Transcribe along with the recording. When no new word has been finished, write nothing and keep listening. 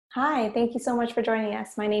Hi, thank you so much for joining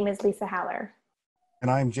us. My name is Lisa Haller.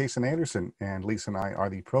 And I'm Jason Anderson, and Lisa and I are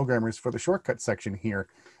the programmers for the Shortcut section here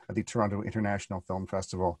at the Toronto International Film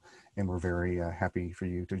Festival. And we're very happy for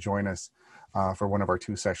you to join us for one of our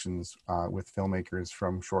two sessions with filmmakers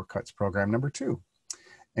from Shortcuts program number 2.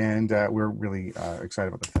 And we're really excited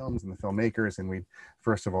about the films and the filmmakers. And we'd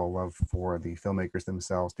first of all love for the filmmakers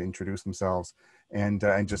themselves to introduce themselves and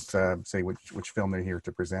just say which film they're here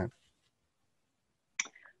to present.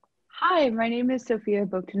 Hi, my name is Sofia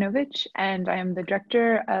Bohdanowicz, and I am the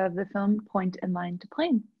director of the film Point and Line to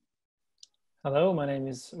Plane. Hello, my name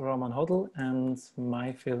is Hodel, and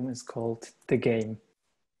my film is called The Game.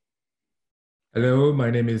 Hello, my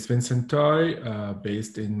name is Vincent,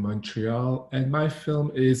 based in Montreal, and my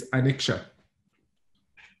film is ANIKSHA.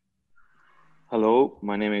 Hello,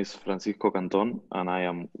 my name is Francisco Canton, and I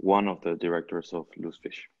am one of the directors of Loose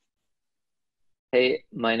Fish. Hey,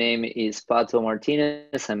 my name is Pato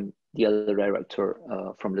Martinez. I'm the other director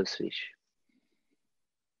from Loose Fish.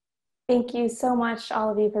 Thank you so much, all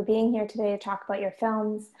of you, for being here today to talk about your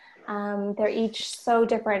films. They're each so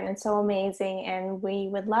different and so amazing, and we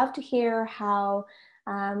would love to hear how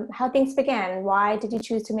things began. Why did you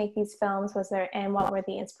choose to make these films? And what were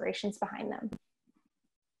the inspirations behind them?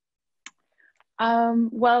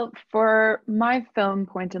 Well, for my film,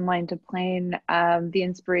 Point and Line to Plane, the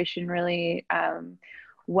inspiration really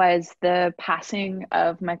was the passing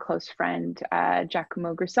of my close friend,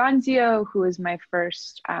 Giacomo Grisanzio, who was my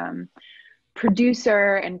first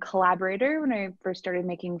producer and collaborator when I first started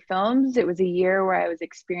making films. It was a year where I was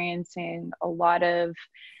experiencing a lot of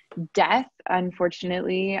death,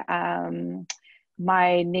 unfortunately.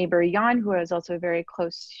 My neighbor, Jan, who I was also very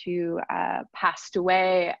close to, passed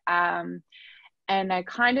away. And I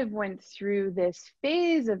kind of went through this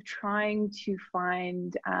phase of trying to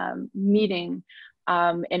find meaning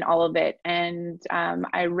in all of it. And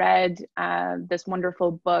I read this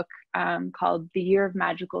wonderful book called The Year of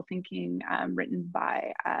Magical Thinking, written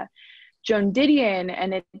by Joan Didion.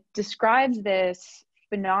 And it describes this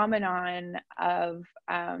phenomenon of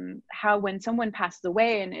how when someone passes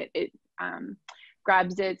away, and it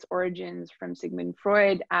grabs its origins from Sigmund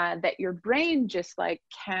Freud, that your brain just like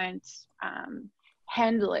can't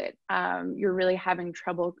handle it. You're really having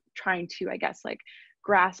trouble trying to, I guess, like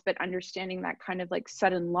grasp at understanding that kind of like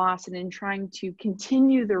sudden loss, and in trying to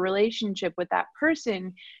continue the relationship with that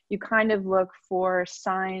person, you kind of look for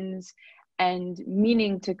signs and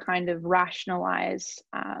meaning to kind of rationalize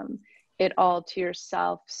it all to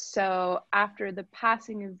yourself. So after the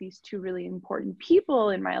passing of these two really important people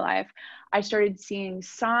in my life, I started seeing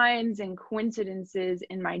signs and coincidences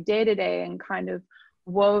in my day-to-day and kind of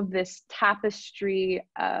wove this tapestry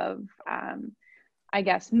of I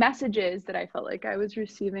guess, messages that I felt like I was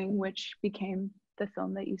receiving, which became the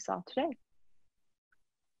film that you saw today.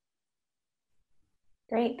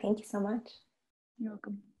 Great, thank you so much. You're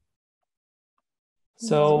welcome.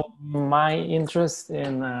 So my interest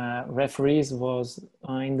in referees was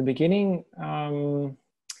in the beginning, I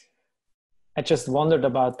just wondered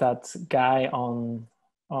about that guy on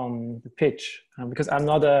the pitch, because I'm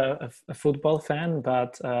not a football fan,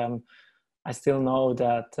 but I still know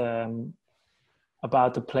that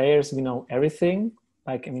about the players, we know everything,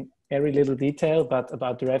 like in every little detail, but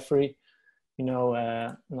about the referee, we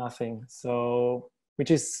know nothing. So,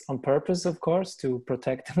 which is on purpose, of course, to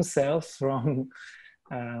protect themselves from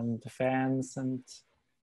the fans and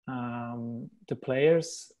the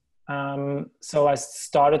players. So I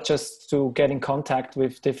started just to get in contact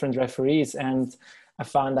with different referees, and I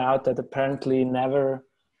found out that apparently never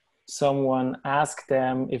someone asked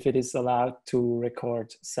them if it is allowed to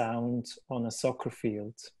record sound on a soccer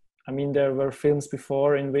field. I mean, there were films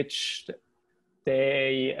before in which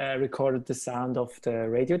they recorded the sound of the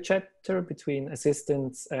radio chatter between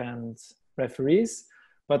assistants and referees,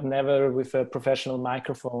 but never with a professional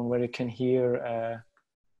microphone where you can hear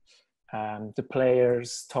the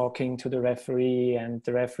players talking to the referee and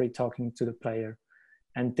the referee talking to the player.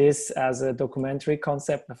 And this, as a documentary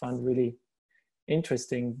concept, I found really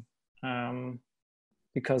interesting.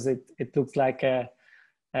 Because it looks like a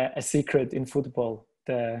secret in football,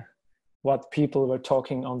 what people were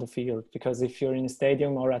talking on the field. Because if you're in a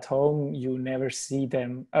stadium or at home, you never see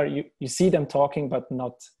them, or you see them talking but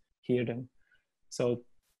not hear them. So,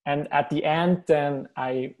 and at the end, then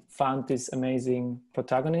I found this amazing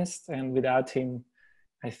protagonist, and without him,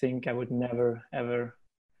 I think I would never ever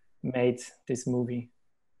made this movie.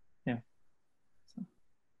 Yeah. So.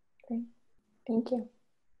 Great, thank you.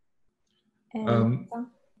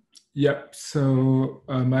 So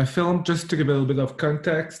my film, just to give a little bit of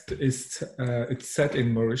context, is it's set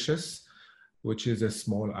in Mauritius, which is a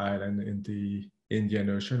small island in the Indian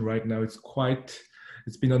Ocean. Right now, it's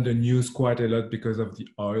been on the news quite a lot because of the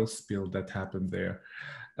oil spill that happened there.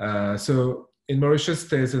 So in Mauritius,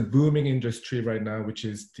 there's a booming industry right now, which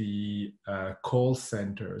is the call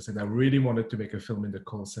centers. And I really wanted to make a film in the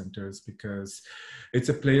call centers because it's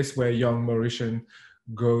a place where young Mauritians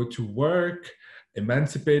go to work,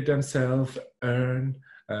 emancipate themselves, earn,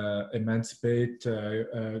 emancipate,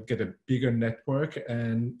 get a bigger network.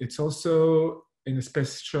 And it's also in a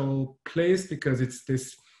special place because it's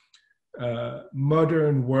this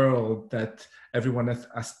modern world that everyone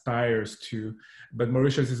aspires to. But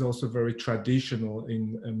Mauritius is also very traditional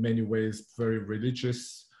in many ways, very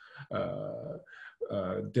religious.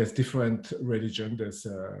 There's different religion. There's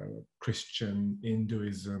Christian,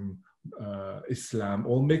 Hinduism, Islam,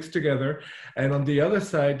 all mixed together. And on the other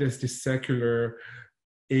side, there's this secular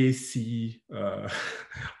AC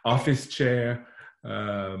office chair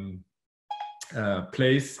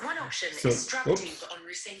place. One option So, is structured on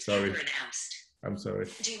Russell's sorry. paper announced. I'm sorry.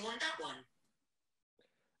 Do you want that one?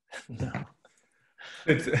 No.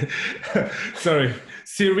 Sorry,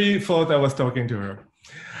 Siri thought I was talking to her.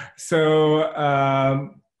 So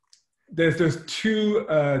there's those two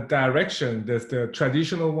directions. There's the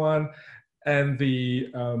traditional one and the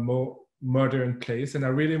more modern place. And I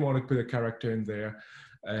really want to put a character in there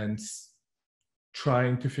and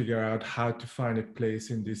trying to figure out how to find a place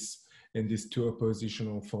in these two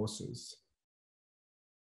oppositional forces.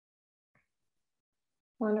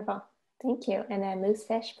 Wonderful. Thank you. And then Loose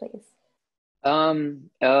Fish, please. So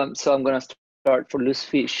I'm gonna start for Loose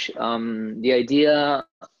Fish. The idea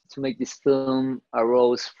to make this film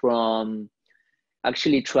arose from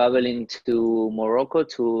actually traveling to Morocco,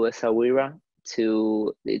 to Essaouira.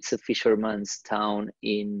 It's a fisherman's town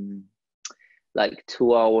in like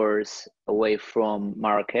 2 hours away from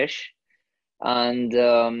Marrakesh. And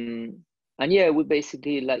yeah, we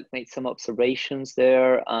basically like made some observations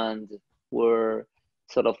there and were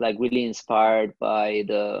sort of like really inspired by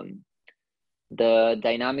the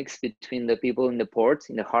dynamics between the people in the port,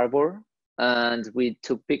 in the harbor. And we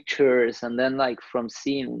took pictures, and then like from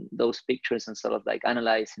seeing those pictures and sort of like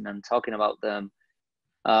analyzing and talking about them,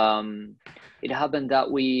 it happened that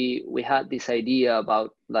we had this idea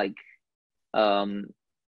about like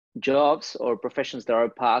jobs or professions that are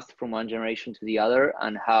passed from one generation to the other,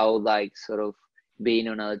 and how like sort of being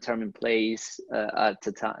on a determined place at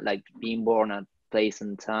the time, like being born at place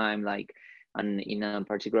and time, like, and in a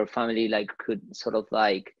particular family, like could sort of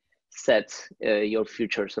like set your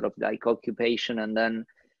future sort of like occupation. And then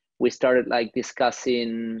we started like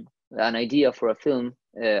discussing an idea for a film.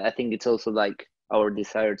 I think it's also like our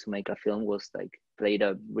desire to make a film was like played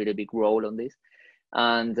a really big role on this,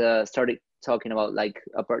 and started talking about like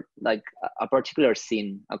a particular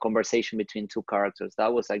scene, a conversation between two characters.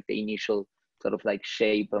 That was like the initial sort of like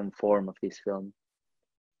shape and form of this film.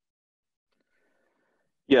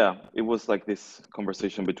 Yeah, it was like this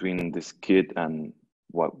conversation between this kid and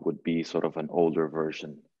what would be sort of an older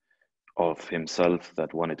version of himself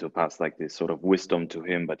that wanted to pass like this sort of wisdom to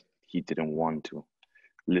him, but he didn't want to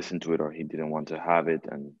listen to it, or he didn't want to have it.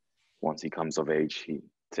 And once he comes of age, he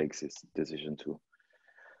takes his decision to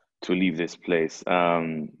leave this place.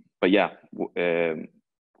 But yeah,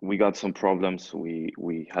 we got some problems.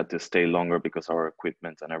 We had to stay longer because our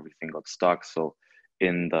equipment and everything got stuck. So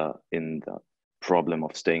in the problem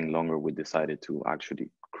of staying longer, we decided to actually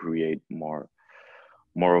create more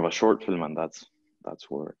of a short film, and that's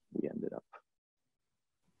where we ended up.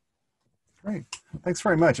 Great, thanks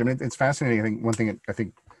very much. I mean, it's fascinating. I think one thing I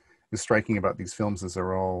think is striking about these films is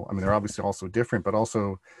they're all, I mean, they're obviously also different, but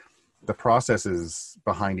also the processes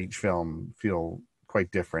behind each film feel quite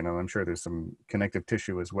different, and I'm sure there's some connective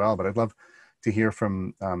tissue as well. But I'd love to hear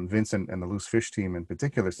from Vincent and the Loose Fish team in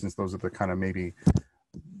particular, since those are the kind of maybe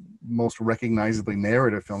most recognizably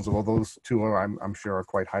narrative films, although those two are, I'm sure, are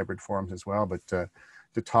quite hybrid forms as well. But to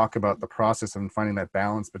talk about the process and finding that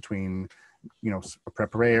balance between, you know, a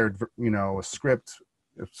prepared, you know, a script,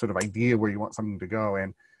 a sort of idea where you want something to go,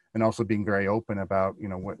 and also being very open about, you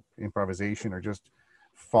know, what improvisation or just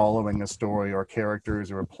following a story or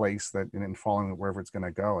characters or a place that, and then following it wherever it's going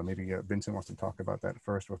to go. And maybe Vincent wants to talk about that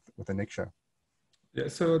first with ANIKSHA. Yeah,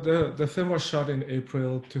 so the film was shot in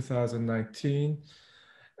April 2019.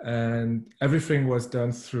 And everything was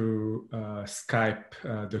done through Skype.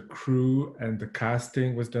 The crew and the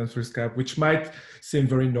casting was done through Skype, which might seem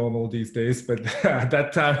very normal these days, but at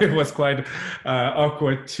that time it was quite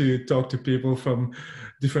awkward to talk to people from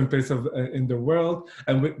different places in the world.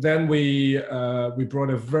 And then we brought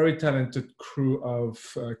a very talented crew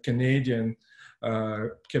of Canadian,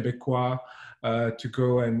 Quebecois, to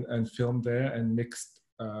go and film there and mixed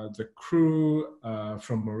the crew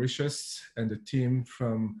from Mauritius and the team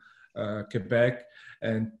from Quebec,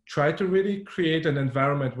 and try to really create an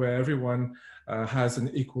environment where everyone has an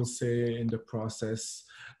equal say in the process.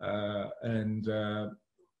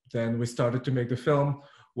 Then we started to make the film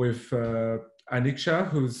with ANIKSHA,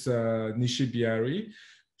 who's Nishi Biari.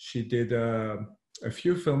 She did a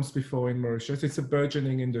few films before in Mauritius. It's a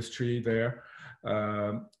burgeoning industry there,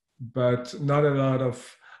 but not a lot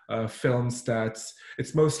of films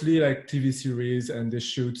it's mostly like TV series, and they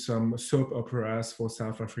shoot some soap operas for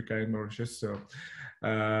South Africa and Mauritius. So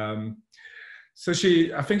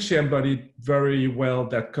I think she embodied very well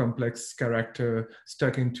that complex character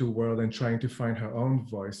stuck into a world and trying to find her own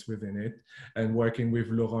voice within it. And working with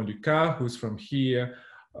Laurent Lucas, who's from here,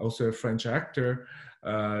 also a French actor,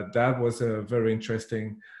 that was a very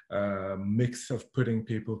interesting mix of putting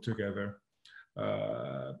people together.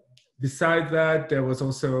 Besides that, there was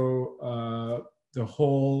also the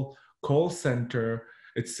whole call center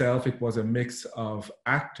itself. It was a mix of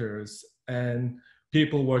actors and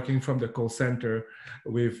people working from the call center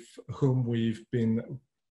with whom we've been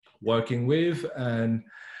working with. And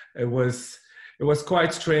it was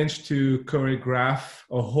quite strange to choreograph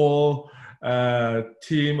a whole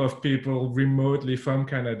team of people remotely from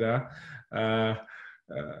Canada.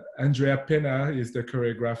 Andrea Pena is the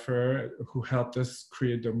choreographer who helped us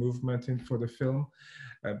create the movement for the film.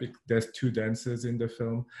 There's 2 dancers in the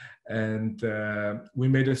film, and we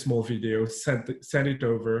made a small video, sent it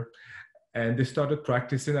over, and they started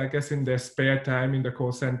practicing, I guess, in their spare time in the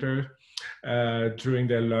call center during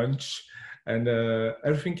their lunch, and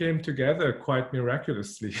everything came together quite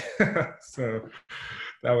miraculously. So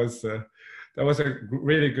that was a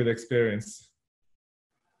really good experience.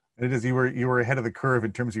 It is. You were ahead of the curve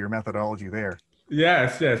in terms of your methodology there.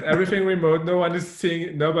 Yes. Everything remote. No one is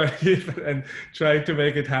seeing nobody, and trying to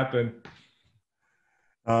make it happen.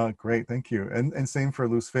 Great, thank you. And same for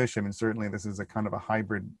Loose Fish. I mean, certainly this is a kind of a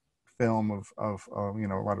hybrid film of you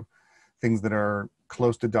know, a lot of things that are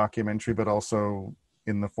close to documentary, but also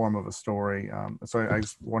in the form of a story. So I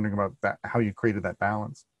was wondering about that, how you created that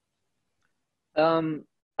balance.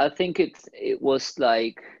 I think it was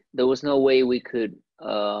like there was no way we could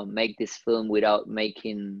make this film without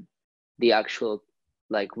making the actual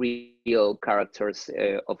like real characters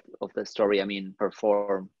of the story, I mean,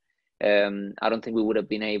 perform. I don't think we would have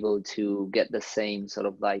been able to get the same sort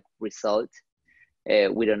of like result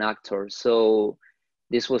with an actor. So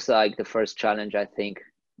this was like the first challenge, I think.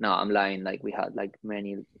 No, I'm lying. Like we had like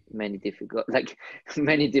many difficult, like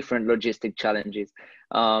many different logistic challenges.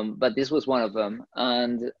 But this was one of them.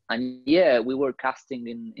 And yeah, we were casting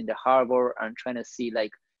in the harbor and trying to see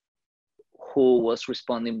like who was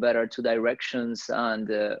responding better to directions and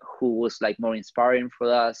who was like more inspiring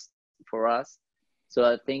for us. So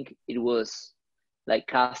I think it was like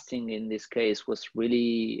casting in this case was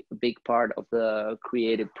really a big part of the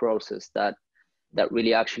creative process that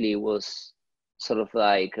really actually was sort of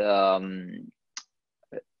like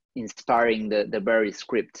inspiring the very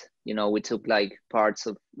script. You know, we took like parts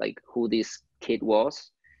of like who this kid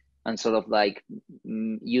was and sort of like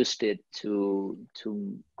used it to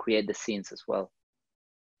create the scenes as well.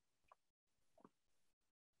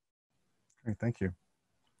 Great, thank you.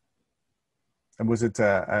 And was it,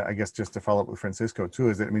 I guess, just to follow up with Francisco too,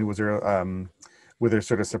 is it, I mean, was there, were there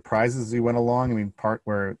sort of surprises as you went along? I mean, part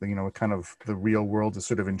where, you know, kind of the real world is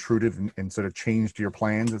sort of intruded and sort of changed your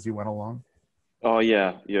plans as you went along? Oh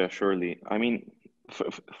yeah, surely. I mean,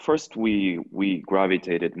 first we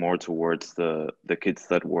gravitated more towards the kids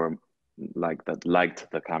that were like, that liked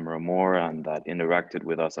the camera more and that interacted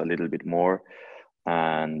with us a little bit more.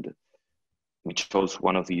 And we chose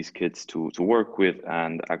one of these kids to work with,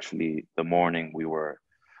 and actually the morning we were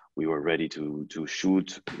ready to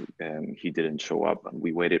shoot, he didn't show up, and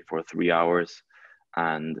we waited for 3 hours,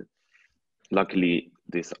 and luckily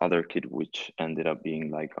this other kid, which ended up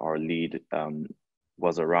being like our lead,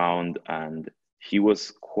 was around, and he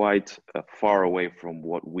was quite far away from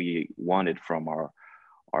what we wanted from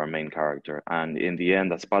our main character. And in the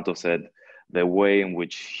end, as Pato said, the way in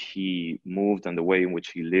which he moved and the way in which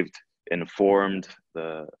he lived informed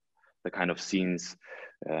the kind of scenes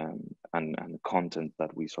and content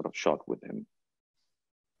that we sort of shot with him.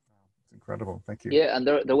 It's incredible, thank you. Yeah, and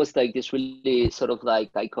there was like this really sort of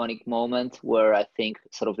like iconic moment where I think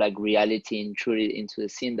sort of like reality intruded into the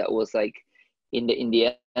scene. That was like in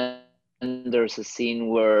the end, there's a scene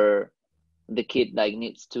where the kid like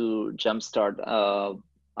needs to jumpstart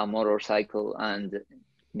a motorcycle, and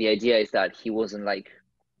the idea is that he wasn't like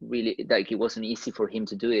really, like it wasn't easy for him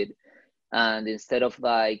to do it. And instead of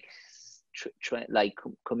like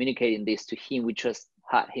communicating this to him, we just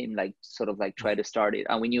had him like sort of like try to start it,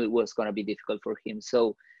 and we knew it was going to be difficult for him.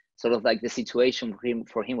 So sort of like the situation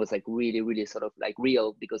for him was like really sort of like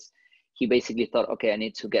real, because he basically thought, okay, I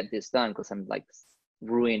need to get this done because I'm like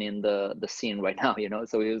ruining the scene right now, you know.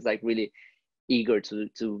 So he was like really eager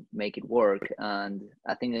to make it work. And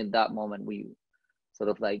I think in that moment we sort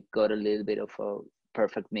of like got a little bit of a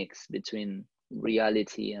perfect mix between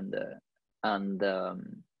reality and the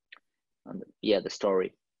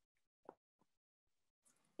story.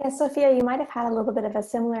 Yeah, Sophia, you might have had a little bit of a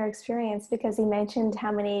similar experience, because you mentioned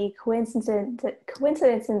how many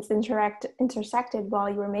coincidences intersected while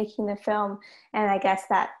you were making the film, and I guess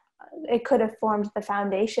that it could have formed the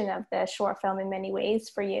foundation of the short film in many ways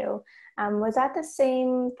for you. Was that the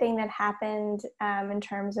same thing that happened in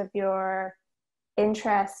terms of your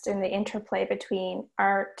interest in the interplay between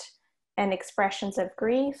art and expressions of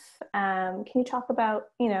grief? Can you talk about,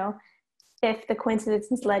 you know, if the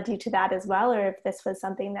coincidences led you to that as well, or if this was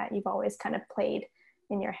something that you've always kind of played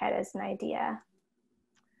in your head as an idea?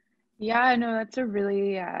 Yeah, no, that's a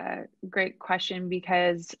really great question,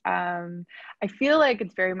 because I feel like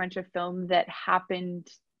it's very much a film that happened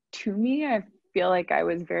to me. I feel like I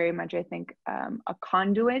was very much, I think, a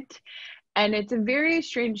conduit. And it's a very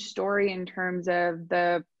strange story in terms of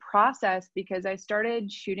the process, because I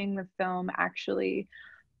started shooting the film actually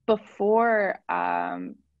before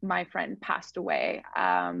my friend passed away,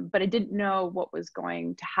 but I didn't know what was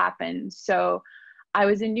going to happen. So I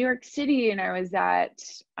was in New York City, and I was at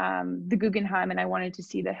the Guggenheim, and I wanted to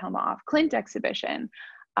see the Hilma af Klint exhibition,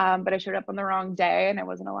 but I showed up on the wrong day and I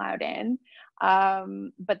wasn't allowed in.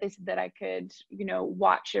 But they said that I could, you know,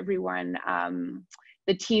 watch everyone,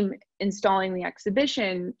 the team installing the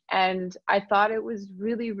exhibition. And I thought it was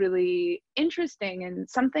really interesting, and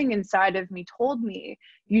something inside of me told me,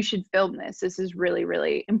 you should film this. This is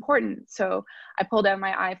really important. So I pulled out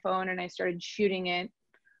my iPhone and I started shooting it.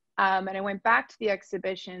 And I went back to the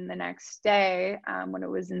exhibition the next day when it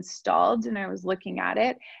was installed, and I was looking at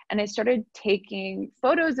it, and I started taking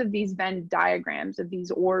photos of these Venn diagrams of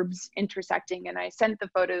these orbs intersecting. And I sent the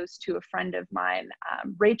photos to a friend of mine,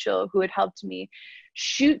 Rachel, who had helped me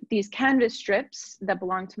shoot these canvas strips that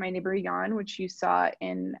belonged to my neighbor Jan, which you saw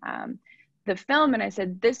in the film. And I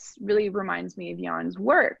said, this really reminds me of Jan's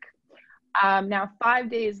work. Now,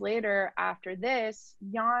 5 days later after this,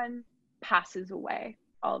 Jan passes away.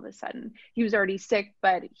 All of a sudden, he was already sick,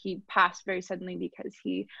 but he passed very suddenly because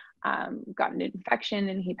he got an infection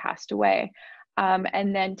and he passed away.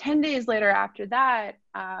 And then 10 days later after that,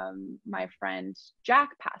 my friend Jack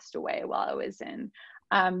passed away while I was in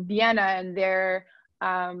Vienna. And there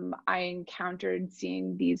I encountered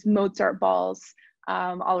seeing these Mozart balls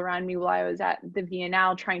all around me while I was at the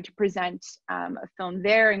Biennale trying to present a film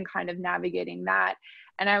there and kind of navigating that.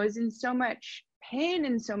 And I was in so much pain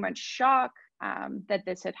and so much shock that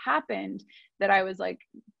this had happened, that I was like,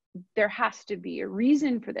 there has to be a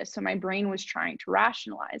reason for this. So my brain was trying to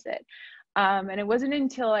rationalize it. And it wasn't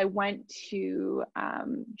until I went to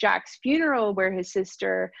Jack's funeral, where his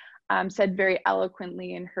sister said very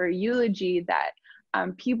eloquently in her eulogy that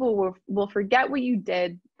people will forget what you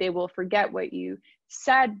did, they will forget what you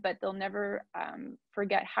said, but they'll never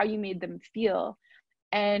forget how you made them feel.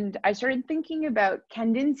 And I started thinking about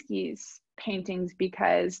Kandinsky's paintings,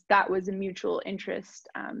 because that was a mutual interest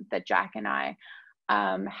that Jack and I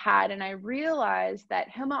had. And I realized that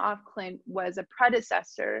Hilma af Klint was a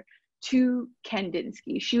predecessor to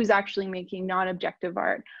Kandinsky. She was actually making non-objective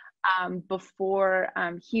art before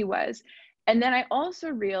he was. And then I also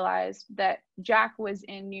realized that Jack was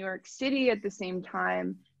in New York City at the same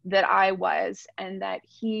time that I was, and that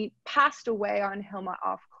he passed away on Hilma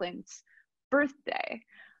af Klint's birthday.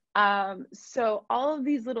 So all of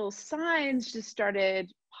these little signs just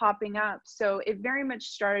started popping up. So it very much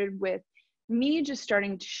started with me just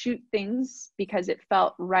starting to shoot things because it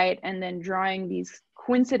felt right, and then drawing these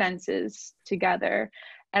coincidences together.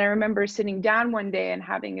 And I remember sitting down one day and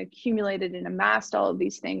having accumulated and amassed all of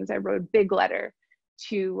these things, I wrote a big letter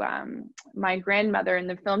to my grandmother, and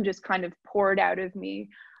the film just kind of poured out of me.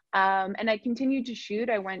 And I continued to shoot.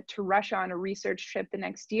 I went to Russia on a research trip the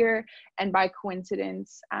next year, and by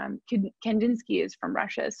coincidence, Kandinsky is from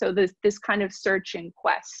Russia. So this kind of search and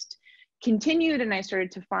quest continued, and I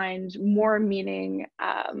started to find more meaning,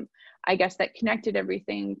 I guess, that connected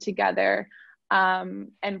everything together.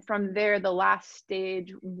 And from there, the last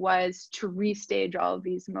stage was to restage all of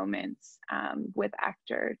these moments with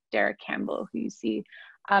actor Derek Campbell, who you see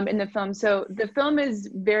in the film. So the film is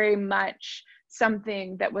very much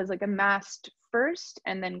something that was like amassed first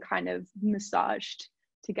and then kind of massaged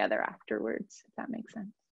together afterwards, if that makes sense.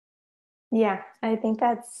 Yeah, I think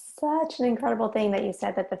that's such an incredible thing that you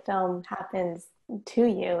said that the film happens to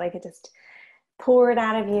you. Like it just poured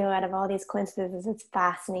out of you out of all these coincidences. It's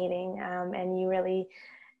fascinating. And you really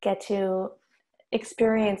get to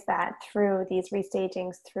experience that through these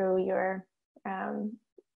restagings, through your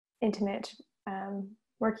intimate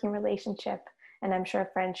working relationship, and I'm sure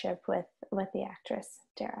friendship with the actress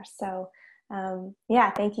Dara. So yeah,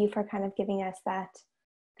 thank you for kind of giving us that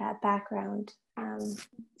background on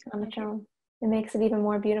the film. It makes it even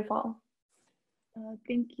more beautiful.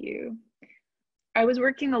 Thank you. I was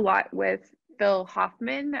working a lot with Phil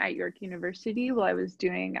Hoffman at York University while I was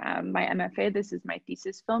doing my MFA. This is my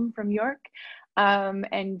thesis film from York.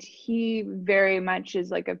 And he very much is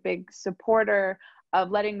like a big supporter of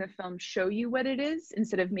letting the film show you what it is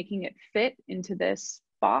instead of making it fit into this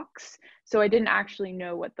box. So I didn't actually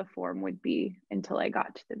know what the form would be until I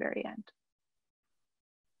got to the very end.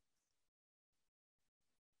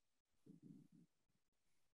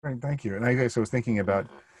 Right, thank you. And I guess I was thinking about,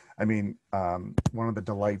 I mean, one of the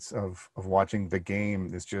delights of watching the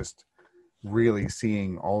game is just really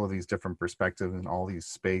seeing all of these different perspectives and all these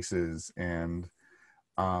spaces and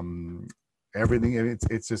everything.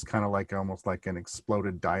 It's just kind of like almost like an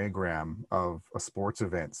exploded diagram of a sports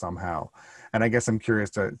event somehow. And I guess I'm curious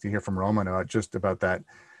to hear from Roman just about that,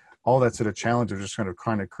 all that sort of challenge of just kind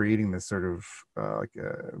of creating this sort of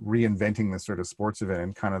reinventing this sort of sports event,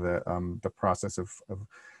 and kind of the process of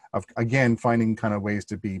again finding kind of ways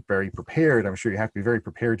to be very prepared. I'm sure you have to be very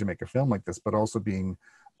prepared to make a film like this, but also being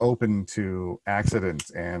open to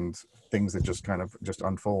accidents and things that just kind of just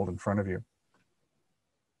unfold in front of you.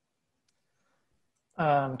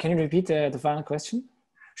 Can you repeat the final question?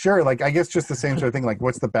 Sure. Like, I guess just the same sort of thing. Like,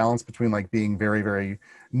 what's the balance between like being very, very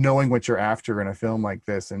knowing what you're after in a film like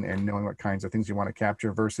this, and knowing what kinds of things you want to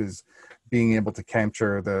capture, versus being able to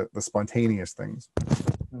capture the spontaneous things?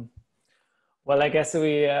 Well, I guess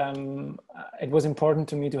it was important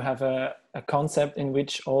to me to have a concept in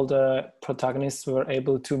which all the protagonists were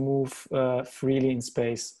able to move freely in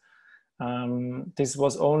space. This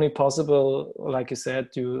was only possible, like you said,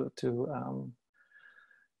 due to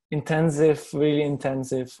really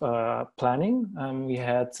intensive planning. We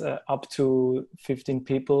had up to 15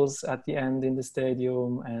 peoples at the end in the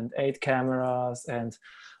stadium, and 8 cameras, and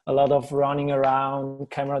a lot of running around,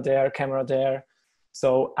 camera there, camera there.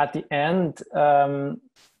 So at the end,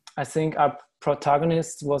 I think our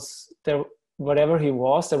protagonist was there, wherever he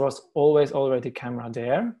was, there was always already camera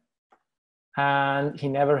there. And he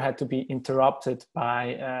never had to be interrupted by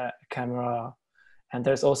a camera. And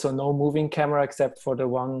there's also no moving camera except for the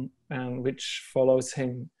one which follows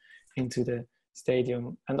him into the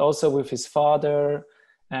stadium. And also with his father,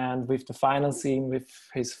 and with the final scene with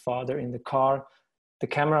his father in the car, the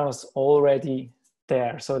camera was already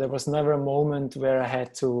there. So there was never a moment where I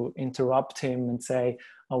had to interrupt him and say,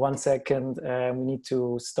 oh, 1 second, we need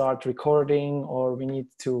to start recording, or we need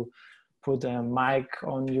to put a mic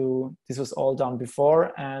on you. This was all done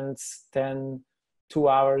before. And then 2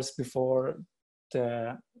 hours before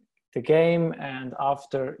the game and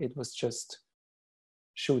after, it was just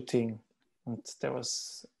shooting, and there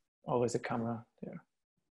was always a camera there.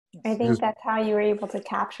 I think that's how you were able to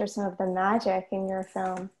capture some of the magic in your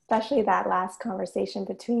film, especially that last conversation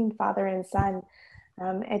between father and son.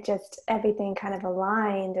 It just, everything kind of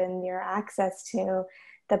aligned, and your access to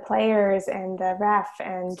the players and the ref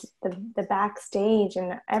and the backstage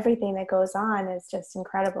and everything that goes on is just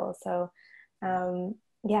incredible. So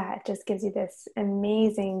yeah, it just gives you this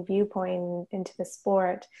amazing viewpoint into the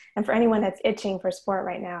sport. And for anyone that's itching for sport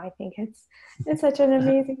right now, I think it's such an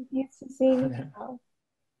amazing piece to see.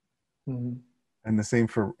 Mm-hmm. And the same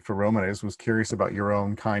for Roman. I just was curious about your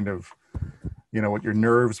own kind of, what your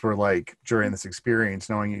nerves were like during this experience,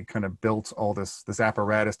 knowing you kind of built all this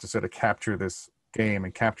apparatus to sort of capture this game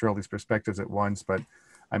and capture all these perspectives at once. But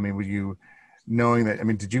I mean, were you knowing that,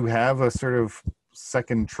 did you have a sort of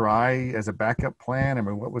second try as a backup plan?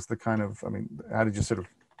 What was the kind of, how did you sort of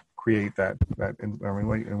create that, and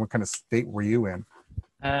what kind of state were you in?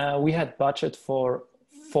 We had budget for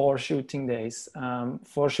 4 shooting days,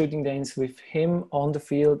 4 shooting days with him on the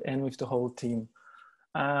field and with the whole team.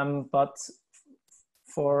 But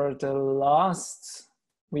for the last,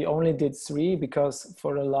 we only did 3, because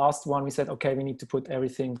for the last one, we said, okay, we need to put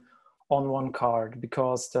everything on one card,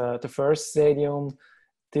 because the first stadium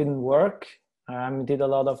didn't work. We did a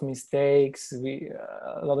lot of mistakes.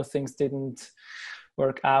 A lot of things didn't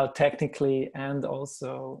work out technically and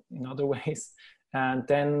also in other ways. And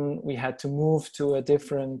then we had to move to a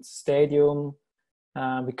different stadium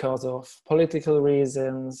because of political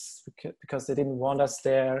reasons, because they didn't want us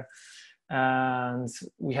there. And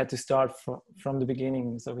we had to start from the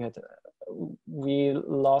beginning. So we had we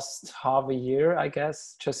lost half a year, I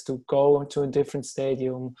guess, just to go to a different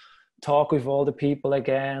stadium, talk with all the people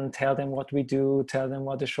again, tell them what we do, tell them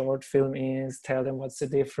what the short film is, tell them what's the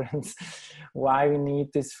difference, why we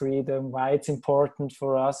need this freedom, why it's important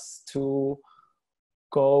for us to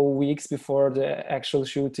go weeks before the actual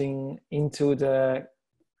shooting into the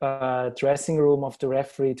dressing room of the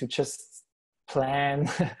referee to just plan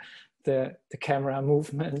the camera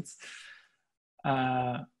movements.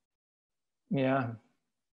 Yeah.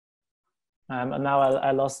 And now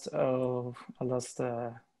I lost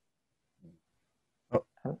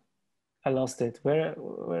it. Where?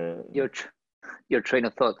 Your train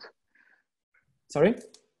of thought. Sorry?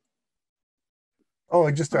 Oh,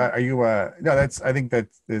 just are you? No, that's. I think that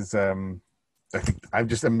is. I think I'm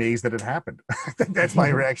just amazed that it happened. I think that's my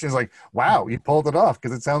reaction. Is like, wow, you pulled it off,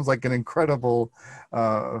 because it sounds like an incredible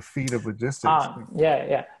feat of logistics.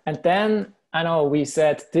 Yeah. And then I know we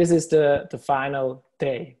said this is the final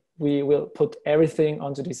day. We will put everything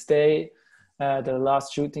onto this day. The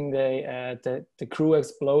last shooting day, the crew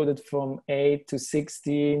exploded from 8 to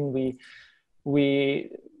 16. We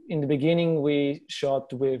in the beginning we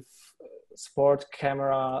shot with sport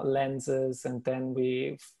camera lenses, and then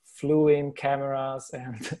we flew in cameras,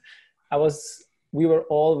 and we were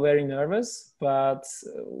all very nervous, but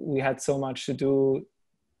we had so much to do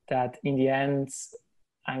that in the end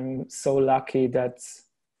I'm so lucky that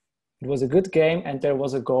it was a good game and there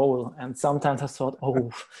was a goal. And sometimes I thought,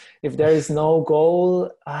 oh, if there is no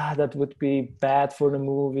goal, that would be bad for the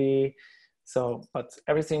movie. So, but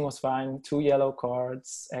everything was fine. 2 yellow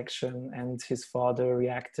cards, action, and his father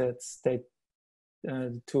reacted. They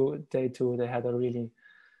had a really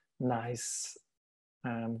nice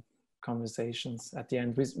conversations at the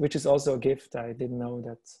end, which is also a gift. I didn't know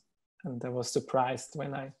that, and I was surprised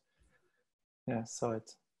when I saw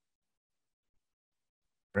it.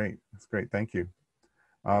 Great, that's great. Thank you.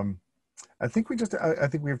 I think we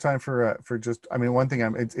have time for just. I mean, one thing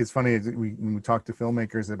it's funny is when we talk to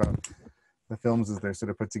filmmakers about the films as they're sort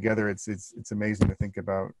of put together. It's amazing to think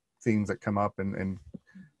about themes that come up and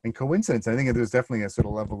coincidence. I think there's definitely a sort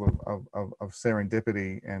of level of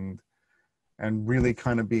serendipity and really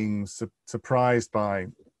kind of being surprised by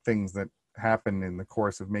things that happen in the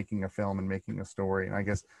course of making a film and making a story. And I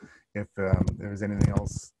guess if there's anything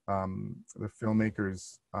else the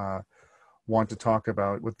filmmakers want to talk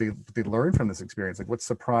about, what they learned from this experience, like what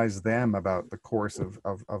surprised them about the course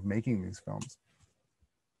of making these films.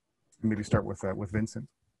 Maybe start with Vincent.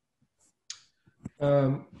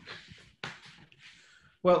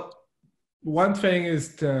 Well, one thing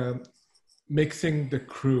is mixing the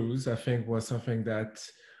crews, I think, was something that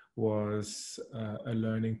was a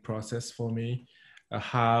learning process for me.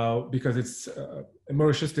 Because it's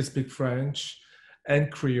Mauritius, they speak French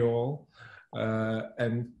and Creole,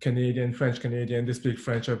 and French Canadian, they speak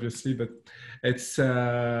French, obviously, but it's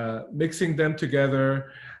mixing them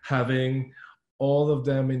together, having all of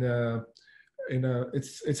them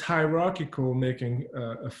it's hierarchical, making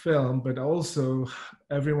a film, but also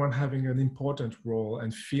everyone having an important role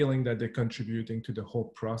and feeling that they're contributing to the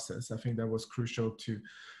whole process. I think that was crucial to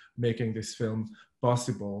making this film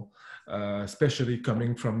possible, especially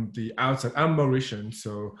coming from the outside. I'm Mauritian,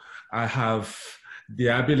 so I have the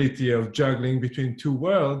ability of juggling between two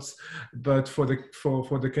worlds, but for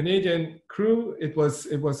the Canadian crew, it was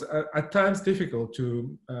at times difficult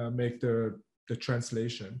to make the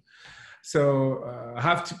translation. So I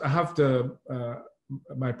have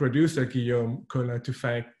my producer Guillaume Collin to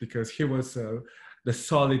thank, because he was the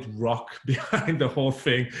solid rock behind the whole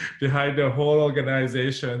thing, behind the whole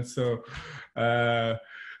organization. So my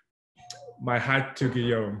hat to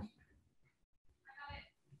Guillaume.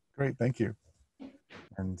 Great, thank you.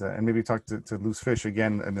 And maybe talk to Loose Fish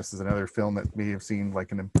again. And this is another film that may have seemed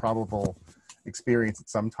like an improbable experience at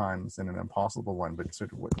some times and an impossible one, but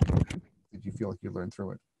sort of what did you feel like you learned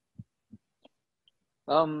through it?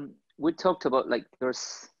 We talked about, like,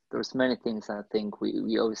 there's many things I think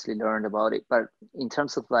we obviously learned about it, but in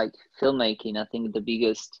terms of like filmmaking, I think the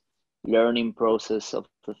biggest learning process of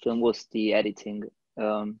the film was the editing,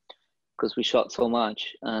 because we shot so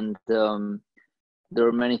much, and there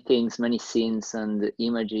were many things, many scenes and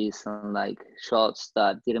images and like shots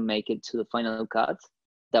that didn't make it to the final cut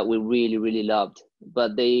that we really, really loved,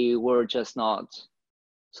 but they were just not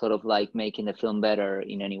sort of like making the film better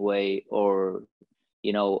in any way, or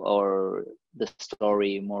or the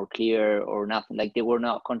story more clear or nothing. Like, they were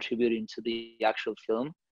not contributing to the actual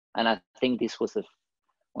film. And I think this was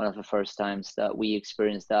one of the first times that we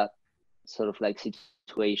experienced that sort of like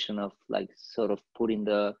situation of like sort of putting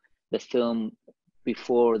the film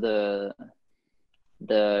before the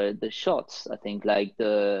the shots. I think like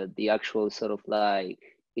the actual sort of like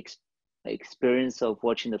experience of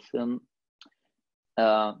watching the film.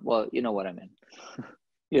 Well, you know what I mean.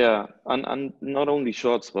 Yeah, and not only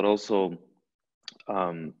shots, but also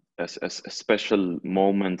special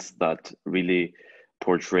moments that really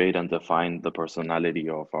portrayed and defined the personality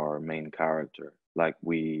of our main character. Like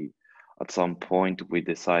at some point, we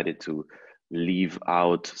decided to leave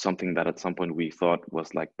out something that at some point we thought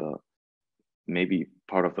was like maybe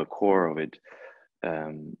part of the core of it.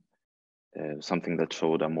 Something that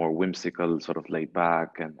showed a more whimsical, sort of laid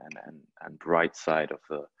back and bright side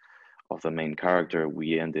of the main character.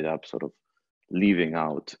 We ended up sort of leaving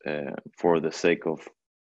out for the sake of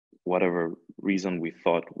whatever reason we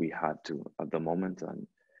thought we had to at the moment. And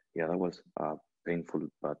yeah, that was painful,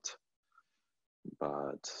 but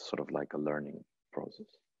sort of like a learning process.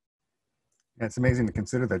 Yeah, it's amazing to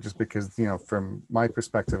consider that, just because, you know, from my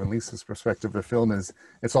perspective and Lisa's perspective, the film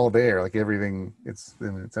it's all there, like everything. It's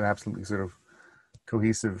an absolutely sort of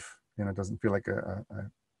cohesive, you know, it doesn't feel like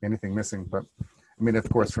anything missing. But I mean, of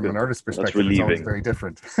course, That's from good. an artist's That's perspective, it's always relieving. very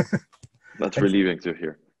different. That's relieving to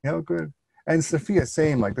hear. Yeah, good. And Sofia,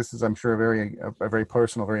 same. Like, this is, I'm sure, a very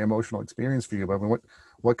personal, very emotional experience for you. But I mean,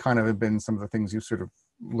 what kind of have been some of the things you sort of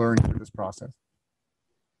learned through this process?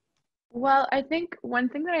 Well, I think one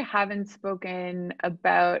thing that I haven't spoken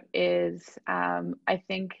about is I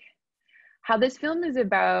think how this film is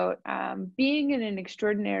about being in an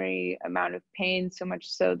extraordinary amount of pain, so much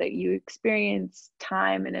so that you experience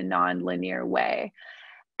time in a non-linear way.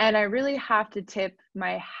 And I really have to tip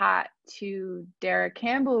my hat to Dara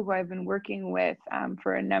Campbell, who I've been working with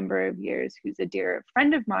for a number of years, who's a dear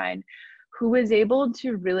friend of mine, who was able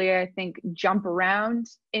to really, I think, jump around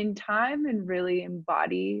in time and really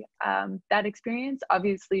embody that experience.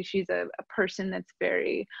 Obviously, she's a person that's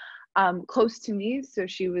very close to me, so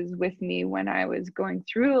she was with me when I was going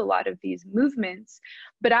through a lot of these movements.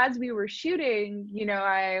 But as we were shooting, you know,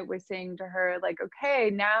 I was saying to her, like, okay,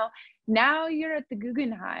 now you're at the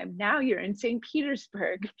Guggenheim, now you're in St.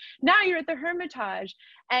 Petersburg, now you're at the Hermitage.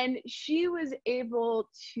 And she was able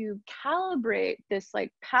to calibrate this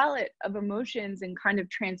like palette of emotions and kind of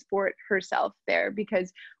transport herself there,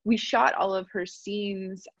 because we shot all of her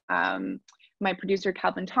scenes, my producer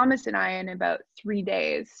Calvin Thomas and I, in about 3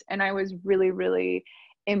 days. And I was really, really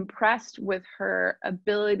impressed with her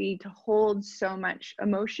ability to hold so much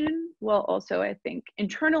emotion while also, I think,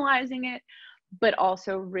 internalizing it, but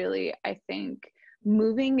also really, I think,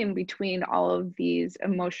 moving in between all of these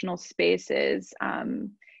emotional spaces,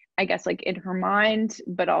 I guess, like in her mind,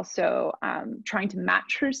 but also trying to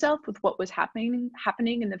match herself with what was happening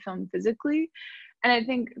in the film physically. And I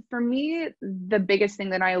think for me, the biggest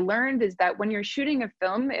thing that I learned is that when you're shooting a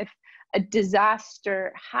film, if a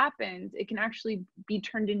disaster happens, it can actually be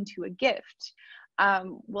turned into a gift.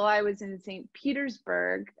 While I was in St.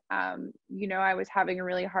 Petersburg, you know, I was having a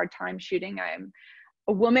really hard time shooting. I'm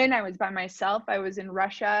a woman, I was by myself, I was in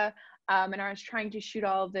Russia, and I was trying to shoot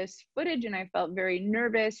all of this footage, and I felt very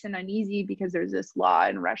nervous and uneasy because there's this law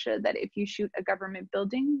in Russia that if you shoot a government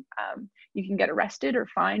building, you can get arrested or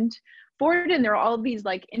fined for it. And there are all of these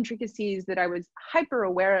like intricacies that I was hyper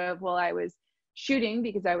aware of while I was shooting,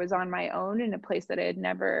 because I was on my own in a place that I had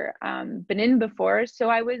never been in before. So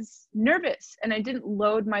I was nervous and I didn't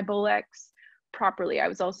load my Bolex properly. I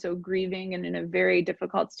was also grieving and in a very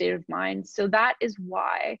difficult state of mind. So that is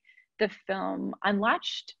why the film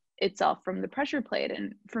unlatched itself from the pressure plate.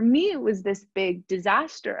 And for me, it was this big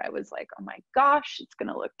disaster. I was like, oh my gosh, it's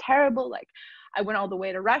gonna look terrible. Like, I went all the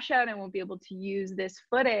way to Russia and I won't be able to use this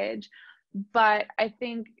footage. But I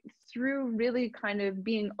think through really kind of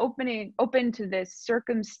being open to this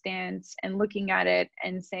circumstance and looking at it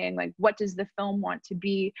and saying, like, what does the film want to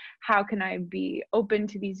be? How can I be open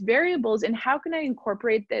to these variables? And how can I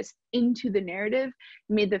incorporate this into the narrative?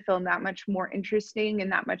 Made the film that much more interesting and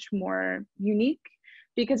that much more unique.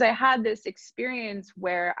 Because I had this experience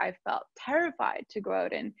where I felt terrified to go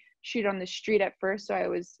out and shoot on the street at first. So I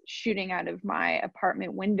was shooting out of my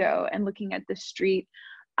apartment window and looking at the street.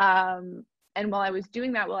 And while I was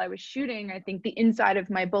doing that, while I was shooting, I think the inside of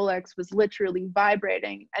my Bolex was literally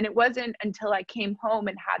vibrating. And it wasn't until I came home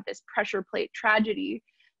and had this pressure plate tragedy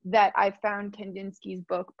that I found Kandinsky's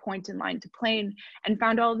book, Point in Line to Plane, and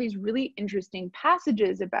found all these really interesting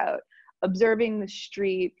passages about observing the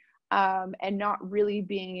street, and not really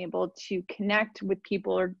being able to connect with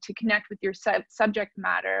people or to connect with your subject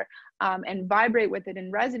matter, and vibrate with it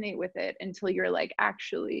and resonate with it until you're like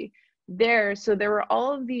actually there. So there were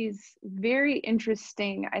all of these very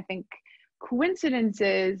interesting, I think,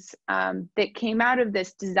 coincidences that came out of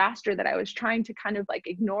this disaster that I was trying to kind of like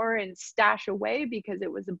ignore and stash away because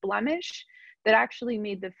it was a blemish that actually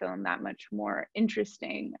made the film that much more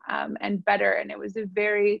interesting and better. And it was a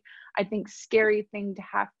very, I think, scary thing to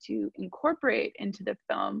have to incorporate into the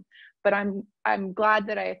film. But I'm glad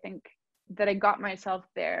that I got myself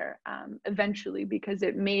there eventually, because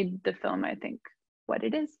it made the film, I think, what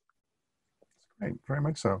it is. Right, very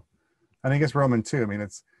much so. I think it's Roman too. I mean,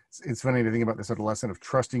 it's funny to think about this sort of lesson of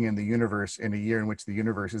trusting in the universe in a year in which the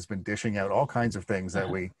universe has been dishing out all kinds of things that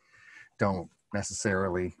we don't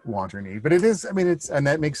necessarily want or need. But it is, I mean, and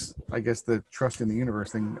that makes, I guess, the trust in the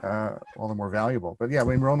universe thing all the more valuable. But yeah, I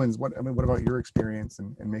mean, Romans, what about your experience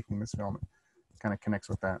in making this film? It kind of connects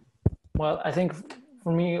with that. Well, I think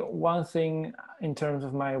for me, one thing in terms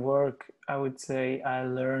of my work, I would say I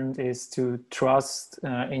learned is to trust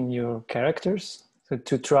in your characters. So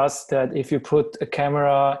to trust that if you put a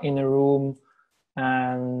camera in a room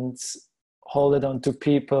and hold it onto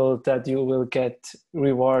people, that you will get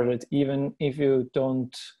rewarded, even if you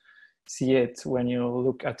don't see it when you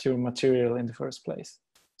look at your material in the first place.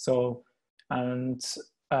 So, and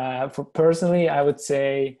for personally, I would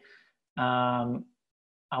say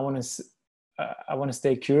I want to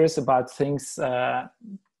stay curious about things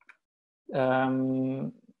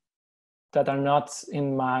that are not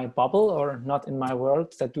in my bubble or not in my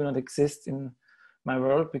world, that do not exist in my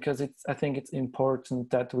world, because I think it's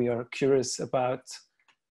important that we are curious about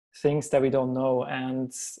things that we don't know.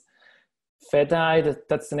 And Fedai,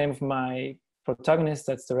 that's the name of my protagonist,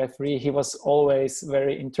 that's the referee, he was always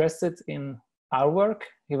very interested in our work.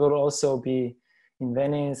 He will also be in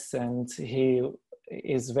Venice, and he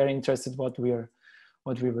is very interested what we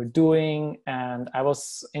were doing, and I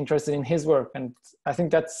was interested in his work, and I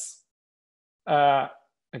think that's a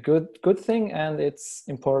good thing, and it's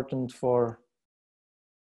important for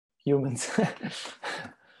humans.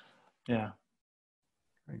 Yeah.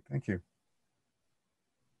 Great, thank you.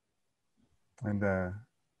 And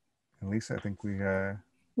Lisa, I think we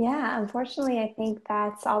Yeah, unfortunately, I think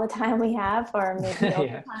that's all the time we have, or maybe all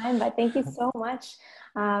the time. But thank you so much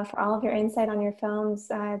for all of your insight on your films.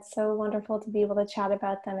 It's so wonderful to be able to chat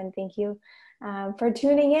about them. And thank you for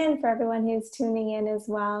tuning in, for everyone who's tuning in as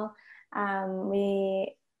well.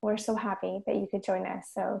 We're so happy that you could join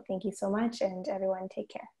us. So thank you so much, and everyone take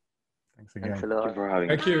care. thanks again. Thanks a lot. Thank you for having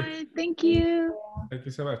me. Thank you. Bye. Thank you. Thank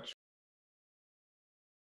you so much.